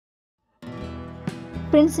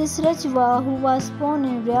Princess Rajwa, who was born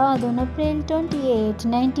in Riyadh on April 28,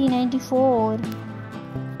 1994.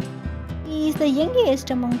 He is the youngest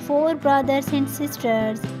among four brothers and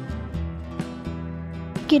sisters.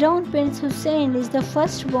 Crown Prince Hussein is the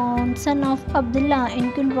firstborn son of Abdullah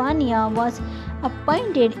and Queen Ranias, was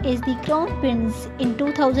appointed as the Crown Prince in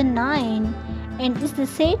 2009 and is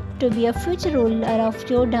said to be a future ruler of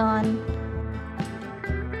Jordan.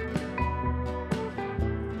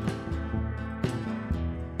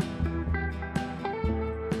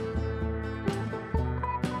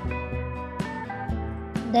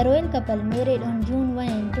 The royal couple married on June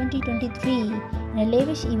 1, 2023 in a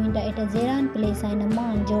lavish event at a Zehran Palace in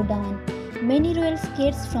Amman, Jordan. Many royal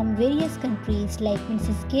guests from various countries like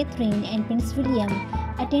Princess Catherine and Prince William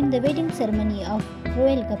attend the wedding ceremony of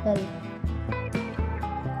royal couple.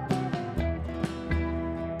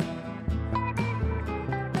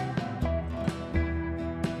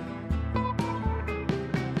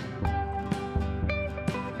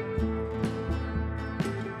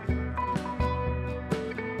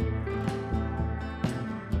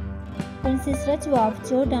 Princess Rajwa of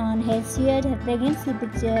Jordan has shared her pregnancy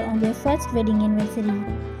picture on their first wedding anniversary.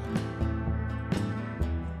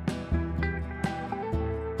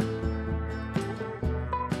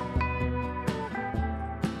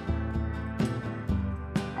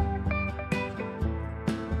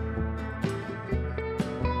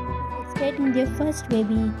 Expecting their first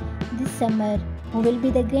baby this summer, who will be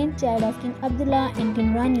the grandchild of King Abdullah and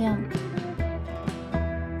Queen Ranias.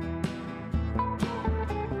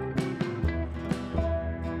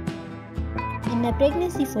 In a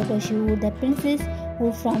pregnancy photo shoot, the princess,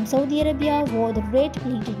 who from Saudi Arabia, wore the red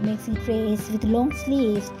pleated maxi dress with long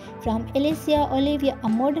sleeves from Olivia, a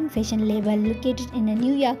modern fashion label located in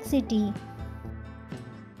New York City.